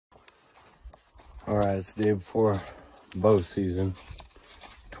All right, it's the day before bow season,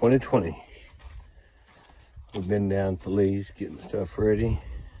 2020. We've been down to Lee's getting stuff ready.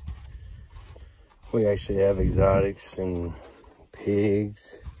 We actually have exotics and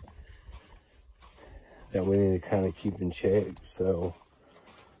pigs that we need to kind of keep in check. So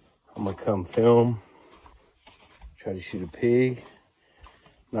I'm gonna come film, try to shoot a pig,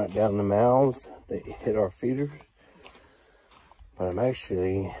 knock down the mouths that hit our feeders. But I'm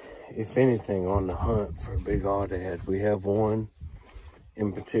actually, if anything, on the hunt for a big aoudad. We have one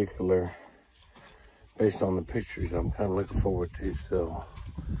in particular, based on the pictures, I'm kind of looking forward to. So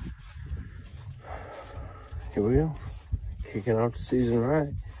here we go, kicking off the season right.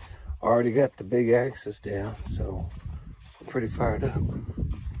 Already got the big axis down, so I'm pretty fired up.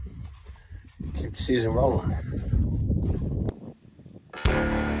 Keep the season rolling.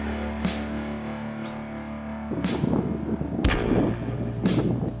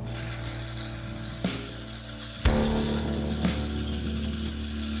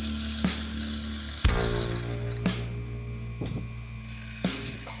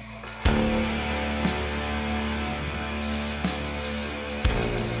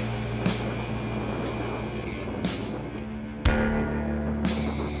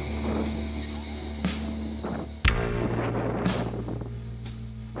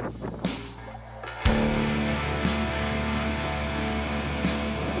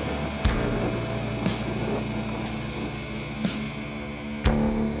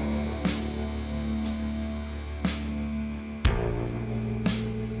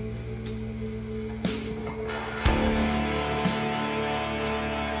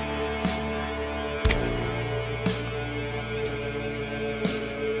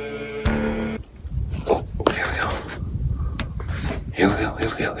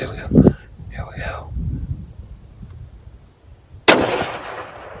 Here we go.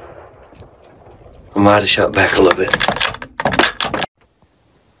 I might have shot back a little bit.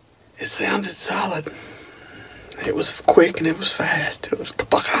 It sounded solid. It was quick and it was fast. It was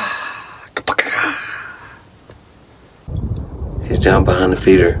ka-pa-ka, ka-pa-ka-ka. He's down behind the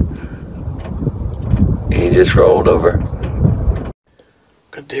feeder. He just rolled over.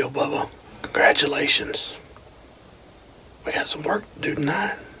 Good deal, Bubba. Congratulations. We got some work to do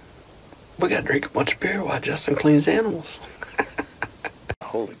tonight. We got to drink a bunch of beer while Justin cleans animals.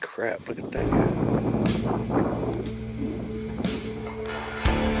 Holy crap, look at that guy.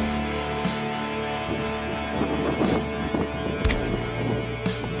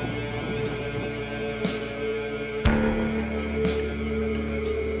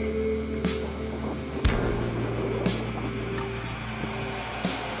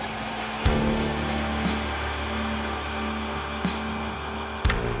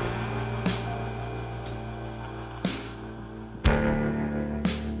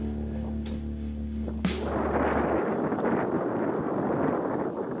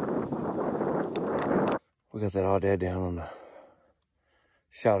 We got that aoudad down on the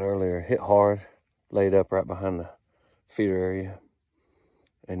shot earlier. Hit hard, laid up right behind the feeder area,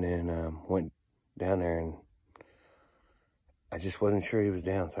 and then went down there, and I just wasn't sure he was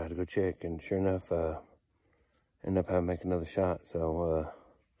down, so I had to go check. And sure enough, ended up having to make another shot. So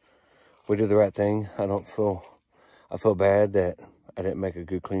we did the right thing. I feel bad that I didn't make a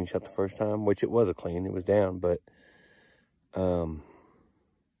good clean shot the first time, which it was a clean. It was down, but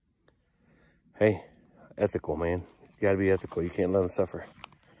hey. Ethical, man. You gotta be ethical. You can't let them suffer.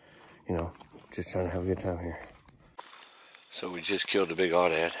 You know, just trying to have a good time here. So we just killed a big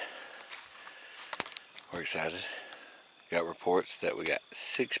aoudad. We're excited. Got reports that we got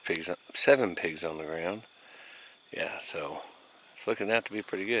 7 pigs on the ground. Yeah, so it's looking out to be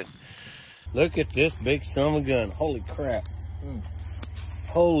pretty good. Look at this big son of a gun. Holy crap.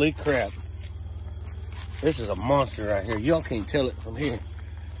 Holy crap. This is a monster right here. Y'all can't tell it from here.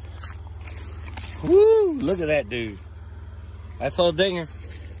 Woo! Look at that dude. That's old Dinger.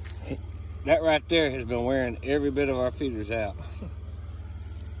 That right there has been wearing every bit of our feeders out.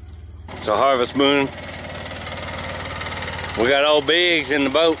 So Harvest Moon. We got old Biggs in the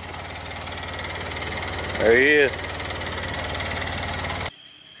boat. There he is.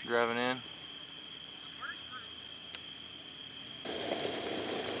 Driving in.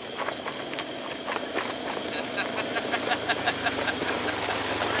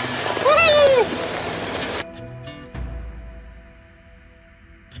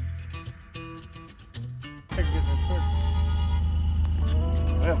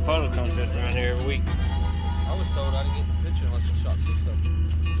 We have photo contests around here every week. I was told I didn't get the picture unless I shot 6 of them.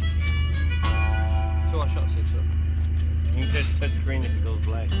 So I shot 6 of them. You can touch screen if it goes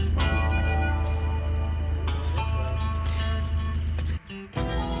black.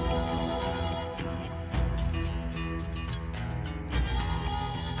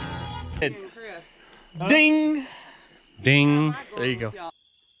 Ding! Ding! There you go.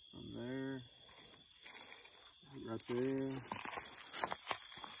 There. Right there.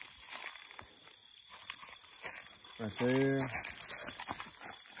 Right there.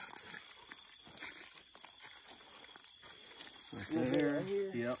 Right there.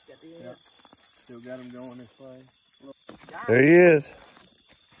 Yep. Yep. Still got him going this way. There he is.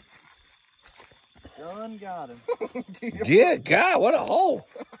 Done got him. Yeah, God, what a hole.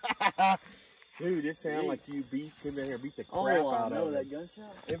 Dude, it sounded like you came in here and beat the crap out of that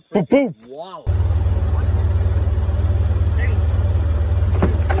gunshot. It Boop, boop. Wow.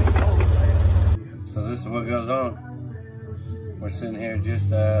 So this is what goes on. We're sitting here just,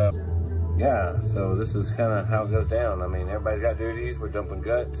 yeah, so this is kind of how it goes down. I mean, everybody's got duties. We're dumping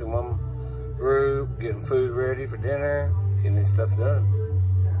guts in one group, getting food ready for dinner, getting this stuff done.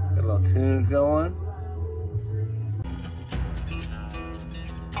 Got a little tunes going.